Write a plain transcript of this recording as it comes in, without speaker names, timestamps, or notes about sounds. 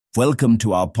Welcome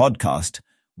to our podcast,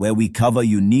 where we cover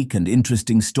unique and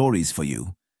interesting stories for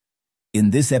you.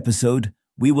 In this episode,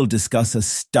 we will discuss a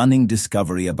stunning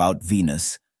discovery about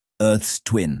Venus, Earth's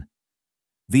twin.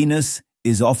 Venus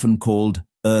is often called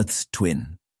Earth's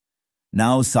twin.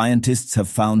 Now scientists have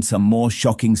found some more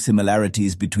shocking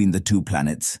similarities between the two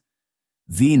planets.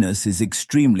 Venus is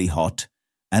extremely hot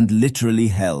and literally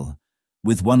hell,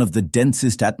 with one of the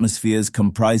densest atmospheres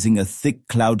comprising a thick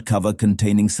cloud cover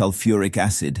containing sulfuric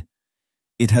acid.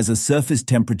 It has a surface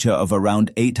temperature of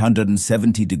around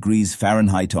 870 degrees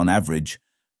Fahrenheit on average,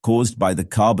 caused by the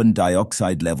carbon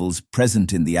dioxide levels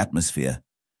present in the atmosphere.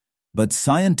 But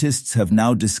scientists have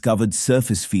now discovered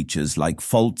surface features like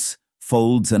faults,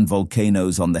 folds, and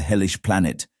volcanoes on the hellish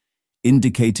planet,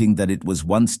 indicating that it was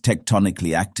once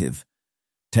tectonically active.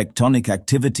 Tectonic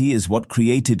activity is what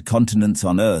created continents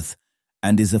on Earth,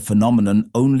 and is a phenomenon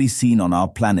only seen on our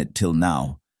planet till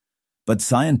now. But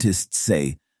scientists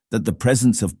say that the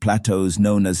presence of plateaus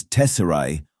known as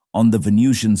tesserae on the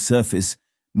Venusian surface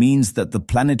means that the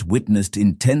planet witnessed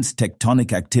intense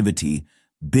tectonic activity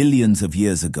billions of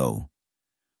years ago.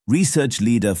 Research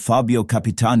leader Fabio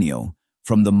Capitanio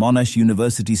from the Monash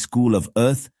University School of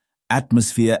Earth,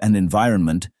 Atmosphere and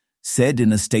Environment said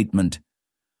in a statement,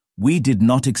 "We did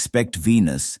not expect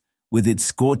Venus, with its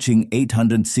scorching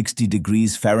 860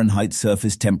 degrees Fahrenheit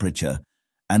surface temperature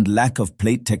and lack of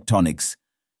plate tectonics,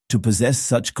 to possess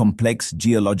such complex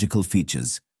geological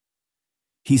features."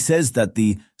 He says that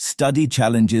the study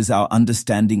challenges our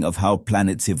understanding of how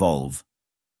planets evolve.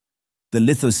 The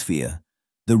lithosphere,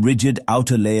 the rigid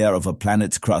outer layer of a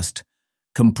planet's crust,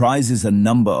 comprises a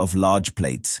number of large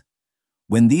plates.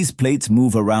 When these plates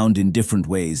move around in different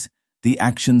ways, the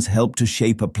actions help to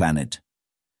shape a planet.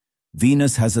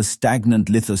 Venus has a stagnant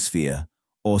lithosphere,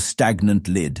 or stagnant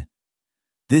lid.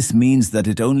 This means that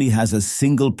it only has a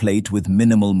single plate with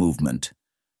minimal movement.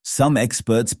 Some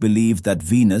experts believe that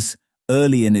Venus,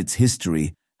 early in its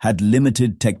history, had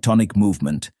limited tectonic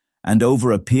movement, and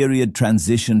over a period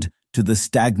transitioned to the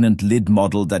stagnant lid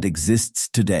model that exists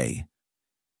today.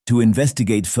 To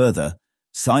investigate further,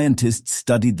 scientists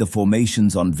studied the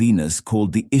formations on Venus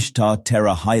called the Ishtar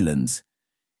Terra Highlands.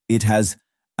 It has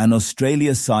an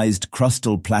Australia-sized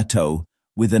crustal plateau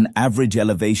with an average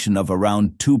elevation of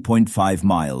around 2.5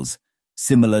 miles,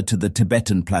 similar to the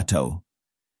Tibetan Plateau.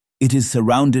 It is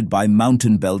surrounded by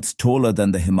mountain belts taller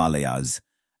than the Himalayas,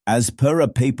 as per a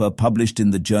paper published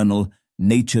in the journal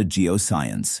Nature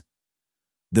Geoscience.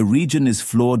 The region is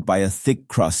floored by a thick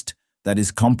crust that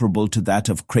is comparable to that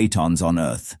of cratons on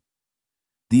Earth.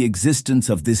 The existence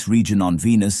of this region on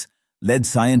Venus led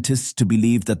scientists to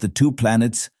believe that the two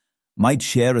planets might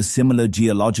share a similar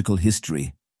geological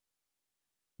history.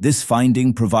 This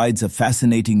finding provides a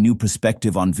fascinating new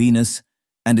perspective on Venus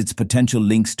and its potential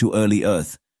links to early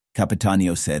Earth,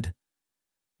 Capitanio said.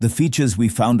 The features we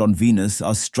found on Venus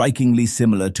are strikingly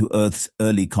similar to Earth's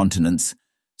early continents,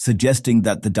 suggesting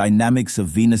that the dynamics of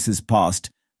Venus's past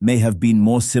may have been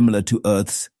more similar to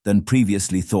Earth's than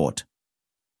previously thought.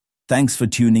 Thanks for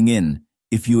tuning in.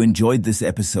 If you enjoyed this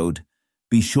episode,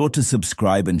 be sure to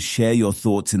subscribe and share your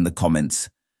thoughts in the comments.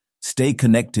 Stay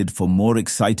connected for more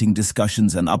exciting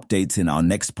discussions and updates in our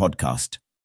next podcast.